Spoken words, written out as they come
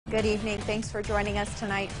Good evening. Thanks for joining us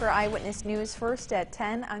tonight for Eyewitness News. First at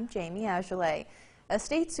 10, I'm Jamie Agelet. A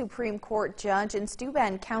state Supreme Court judge in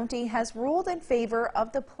Steuben County has ruled in favor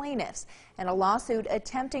of the plaintiffs in a lawsuit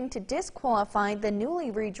attempting to disqualify the newly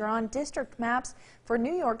redrawn district maps for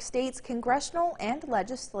New York State's congressional and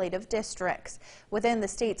legislative districts. Within the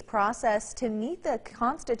state's process to meet the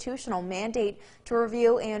constitutional mandate to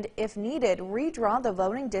review and, if needed, redraw the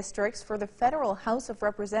voting districts for the federal House of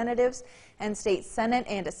Representatives and state Senate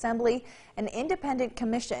and Assembly, an independent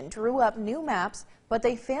commission drew up new maps, but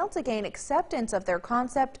they failed to gain acceptance of their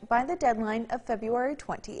concept by the deadline of February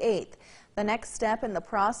 28th. The next step in the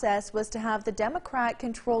process was to have the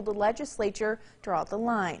Democrat-controlled legislature draw the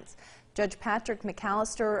lines. Judge Patrick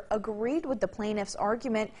McAllister agreed with the plaintiffs'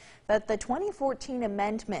 argument that the 2014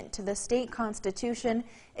 amendment to the state constitution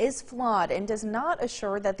is flawed and does not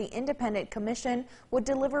assure that the independent commission would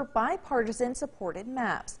deliver bipartisan supported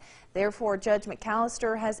maps. Therefore, Judge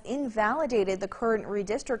McAllister has invalidated the current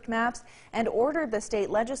redistrict maps and ordered the state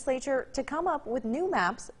legislature to come up with new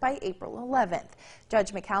maps by April 11th.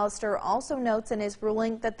 Judge McAllister also notes in his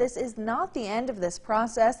ruling that this is not the end of this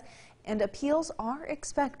process and appeals are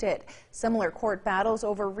expected. Similar court battles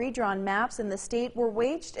over redrawn maps in the state were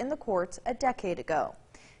waged in the courts a decade ago.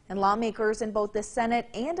 And lawmakers in both the Senate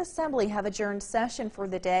and Assembly have adjourned session for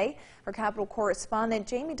the day. Our Capitol correspondent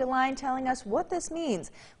Jamie DeLine telling us what this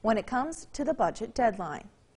means when it comes to the budget deadline.